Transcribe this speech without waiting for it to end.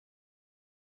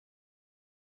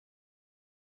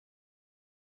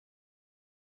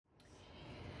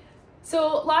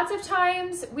So lots of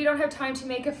times we don't have time to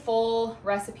make a full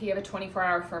recipe of a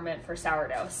 24-hour ferment for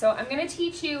sourdough. So I'm gonna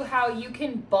teach you how you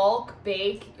can bulk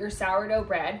bake your sourdough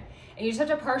bread, and you just have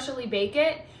to partially bake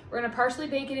it. We're gonna partially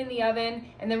bake it in the oven,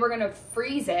 and then we're gonna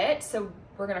freeze it. So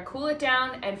we're gonna cool it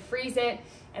down and freeze it,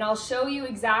 and I'll show you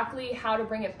exactly how to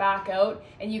bring it back out,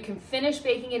 and you can finish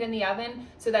baking it in the oven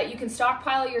so that you can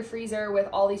stockpile your freezer with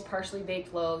all these partially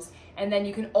baked loaves, and then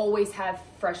you can always have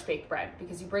fresh baked bread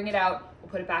because you bring it out, we'll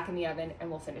put it back in the oven, and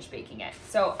we'll finish baking it.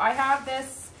 So I have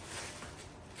this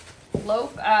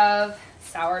loaf of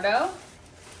sourdough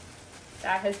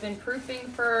that has been proofing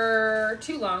for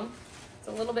too long. It's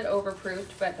a little bit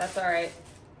overproofed, but that's all right.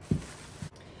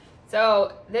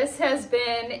 So this has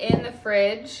been in the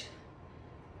fridge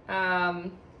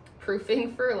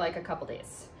proofing for like a couple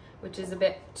days, which is a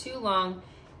bit too long,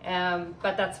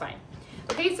 but that's fine.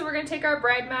 Okay, so we're gonna take our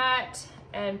bread mat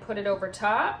and put it over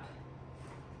top.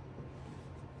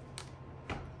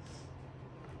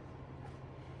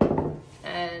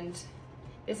 And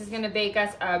this is gonna bake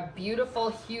us a beautiful,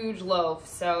 huge loaf.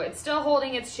 So it's still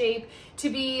holding its shape. To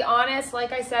be honest,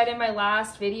 like I said in my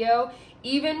last video,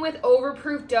 even with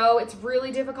overproof dough, it's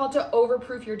really difficult to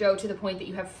overproof your dough to the point that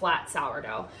you have flat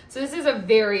sourdough. So this is a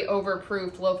very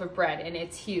overproofed loaf of bread, and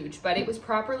it's huge, but it was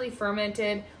properly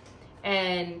fermented,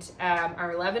 and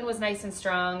our leaven was nice and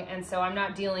strong, and so I'm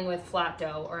not dealing with flat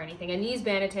dough or anything. And these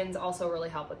bannetons also really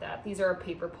help with that. These are a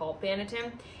paper pulp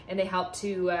banneton, and they help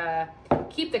to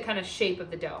keep the kind of shape of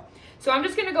the dough. So I'm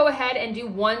just gonna go ahead and do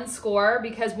one score,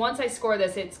 because once I score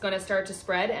this, it's gonna start to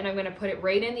spread, and I'm gonna put it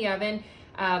right in the oven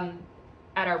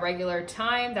at our regular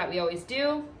time that we always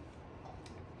do.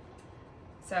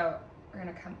 So we're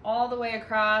gonna come all the way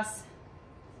across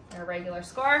our regular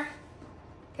score.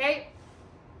 Okay,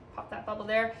 pop that bubble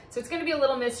there. So it's gonna be a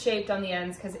little misshaped on the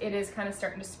ends because it is kind of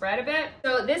starting to spread a bit.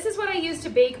 So this is what I use to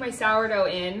bake my sourdough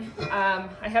in.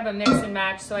 I have a mix and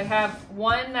match. So I have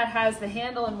one that has the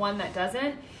handle and one that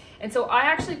doesn't. And so I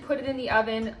actually put it in the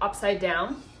oven upside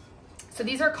down. So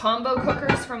these are combo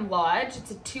cookers from Lodge.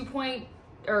 It's a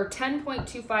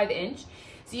 10.25 inch.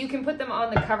 So you can put them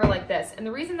on the cover like this. And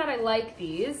the reason that I like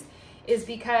these is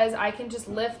because I can just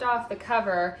lift off the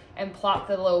cover and plop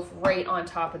the loaf right on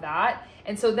top of that.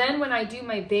 And so then when I do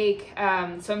my bake,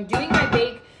 so I'm doing my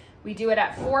bake, we do it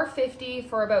at 450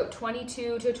 for about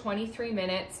 22 to 23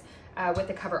 minutes with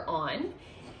the cover on.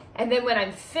 And then when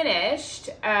I'm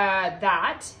finished,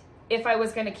 if I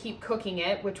was gonna keep cooking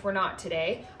it, which we're not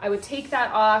today, I would take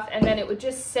that off, and then it would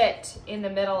just sit in the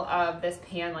middle of this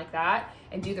pan like that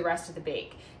and do the rest of the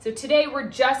bake. So today we're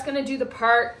just gonna do the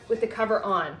part with the cover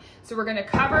on. So we're gonna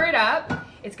cover it up.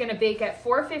 It's gonna bake at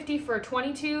 450 for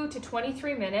 22 to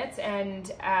 23 minutes,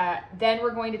 and then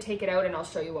we're going to take it out, and I'll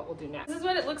show you what we'll do next. This is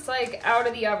what it looks like out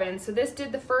of the oven. So this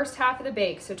did the first half of the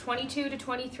bake. So 22 to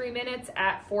 23 minutes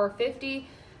at 450.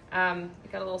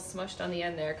 It got a little smushed on the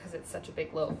end there because it's such a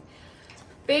big loaf.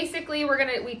 Basically,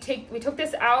 we took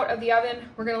this out of the oven,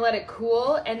 we're gonna let it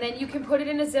cool, and then you can put it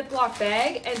in a Ziploc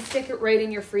bag and stick it right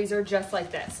in your freezer just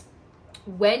like this.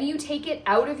 When you take it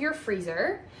out of your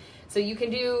freezer, so you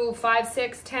can do 5,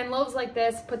 6, 10 loaves like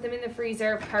this, put them in the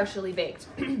freezer, partially baked.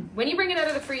 When you bring it out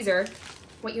of the freezer,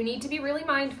 what you need to be really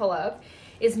mindful of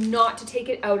is not to take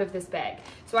it out of this bag.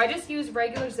 So I just use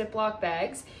regular Ziploc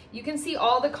bags. You can see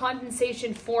all the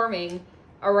condensation forming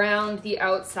around the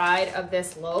outside of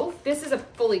this loaf. This is a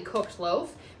fully cooked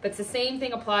loaf, but the same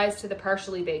thing applies to the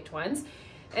partially baked ones.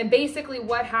 And basically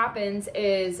what happens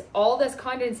is all this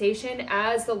condensation,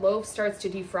 as the loaf starts to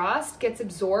defrost, gets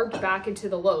absorbed back into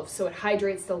the loaf. So it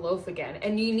hydrates the loaf again.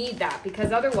 And you need that,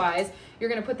 because otherwise you're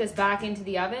gonna put this back into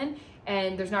the oven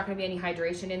and there's not gonna be any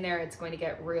hydration in there. It's going to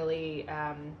get really,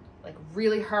 like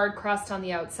really hard crust on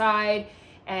the outside,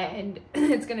 and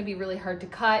it's gonna be really hard to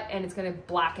cut, and it's gonna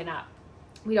blacken up.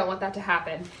 We don't want that to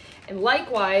happen. And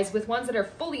likewise, with ones that are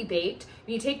fully baked,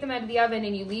 when you take them out of the oven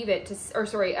and you leave it to,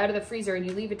 out of the freezer and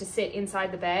you leave it to sit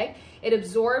inside the bag, it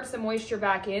absorbs the moisture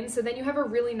back in, so then you have a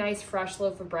really nice fresh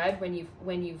loaf of bread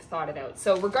when you've thawed it out.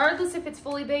 So regardless if it's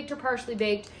fully baked or partially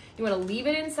baked, you wanna leave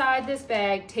it inside this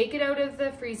bag, take it out of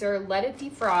the freezer, let it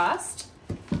defrost,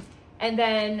 and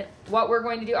then what we're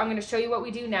going to do, I'm gonna show you what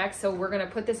we do next. So we're gonna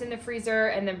put this in the freezer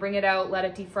and then bring it out, let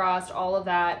it defrost, all of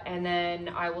that, and then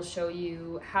I will show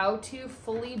you how to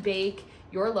fully bake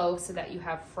your loaf so that you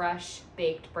have fresh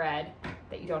baked bread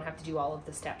that you don't have to do all of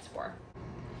the steps for.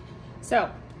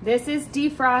 So this is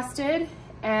defrosted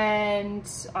and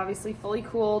obviously fully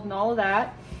cooled and all of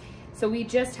that. So we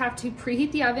just have to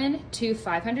preheat the oven to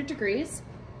 500 degrees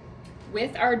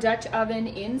with our Dutch oven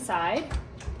inside.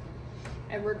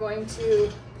 And we're going to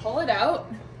pull it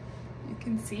out, you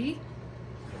can see,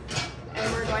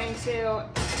 and we're going to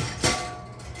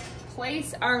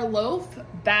place our loaf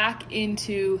back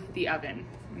into the oven.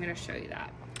 I'm gonna show you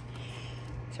that.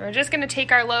 So we're just gonna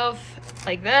take our loaf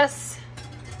like this.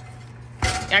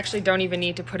 You actually don't even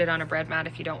need to put it on a bread mat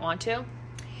if you don't want to.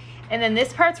 And then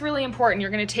this part's really important.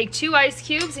 You're gonna take 2 ice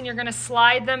cubes and you're gonna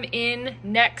slide them in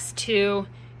next to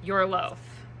your loaf.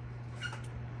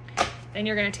 Then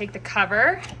you're gonna take the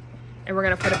cover and we're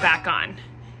gonna put it back on.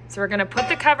 So we're gonna put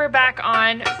the cover back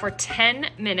on for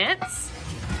 10 minutes.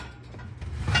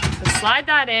 So slide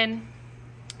that in.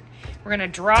 We're gonna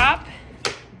drop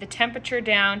the temperature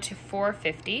down to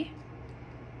 450.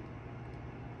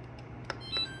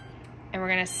 And we're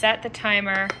gonna set the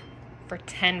timer for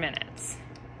 10 minutes.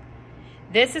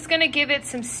 This is gonna give it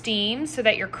some steam so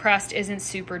that your crust isn't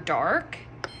super dark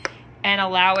and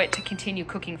allow it to continue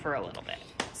cooking for a little bit.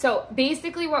 So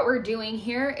basically what we're doing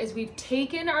here is we've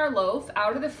taken our loaf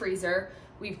out of the freezer,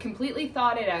 we've completely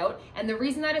thawed it out, and the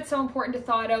reason that it's so important to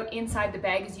thaw it out inside the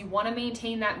bag is you want to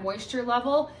maintain that moisture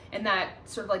level and that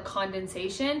sort of like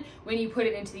condensation when you put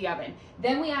it into the oven.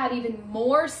 Then we add even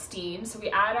more steam, so we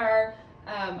add our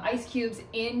ice cubes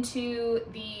into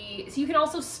the, so you can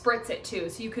also spritz it too.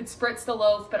 So you could spritz the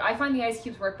loaf, but I find the ice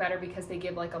cubes work better because they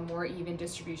give like a more even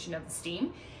distribution of the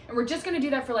steam. And we're just gonna do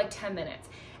that for like 10 minutes.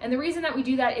 And the reason that we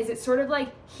do that is it sort of like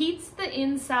heats the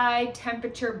inside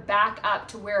temperature back up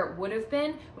to where it would have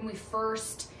been when we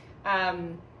first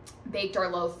baked our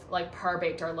loaf, like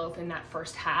par-baked our loaf in that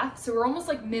first half. So we're almost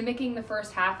like mimicking the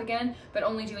first half again, but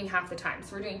only doing half the time.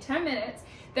 So we're doing 10 minutes,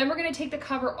 then we're gonna take the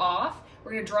cover off,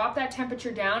 we're gonna drop that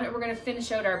temperature down, and we're gonna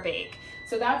finish out our bake.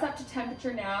 So that's up to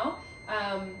temperature now,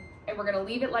 and we're gonna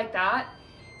leave it like that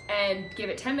and give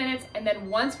it 10 minutes. And then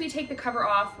once we take the cover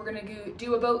off, we're gonna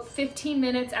do about 15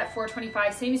 minutes at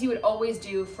 425, same as you would always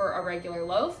do for a regular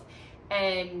loaf.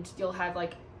 And you'll have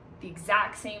like the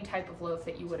exact same type of loaf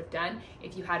that you would have done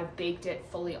if you had baked it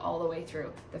fully all the way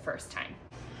through the first time.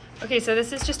 Okay, so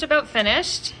this is just about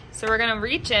finished. So we're gonna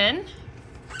reach in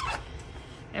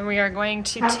and we are going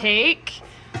to take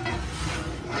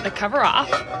the cover off.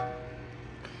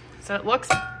 So it looks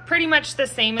pretty much the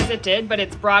same as it did, but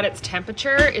it's brought its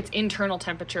temperature, its internal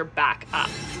temperature back up.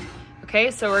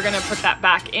 Okay, so we're gonna put that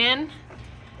back in.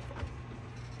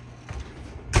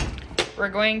 We're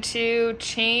going to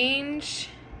change,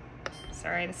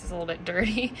 sorry, this is a little bit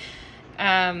dirty,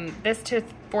 this to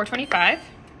 425.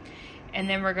 And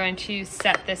then we're going to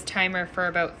set this timer for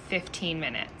about 15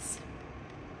 minutes.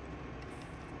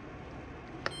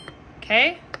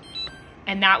 Okay,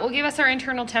 and that will give us our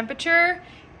internal temperature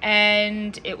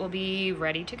and it will be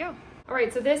ready to go. All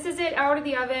right, so this is it out of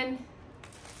the oven.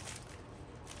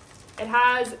 It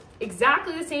has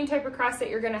exactly the same type of crust that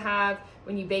you're gonna have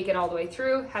when you bake it all the way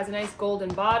through. It has a nice golden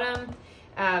bottom.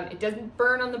 It doesn't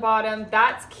burn on the bottom.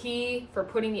 That's key for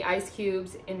putting the ice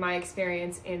cubes, in my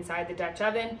experience, inside the Dutch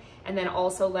oven, and then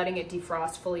also letting it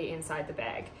defrost fully inside the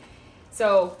bag.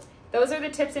 So those are the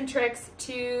tips and tricks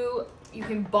you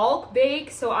can bulk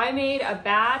bake. So I made a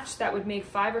batch that would make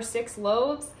 5 or 6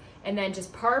 loaves and then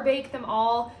just par bake them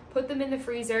all, put them in the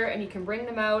freezer, and you can bring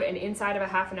them out, and inside of a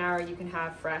half an hour you can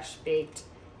have fresh baked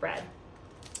bread.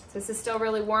 So this is still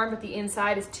really warm, but the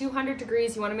inside is 200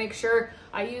 degrees. You wanna make sure,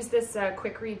 I use this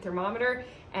quick read thermometer,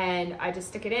 and I just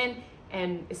stick it in,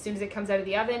 and as soon as it comes out of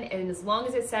the oven, and as long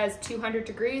as it says 200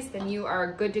 degrees, then you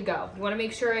are good to go. You wanna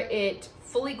make sure it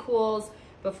fully cools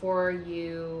before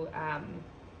you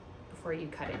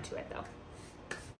cut into it though.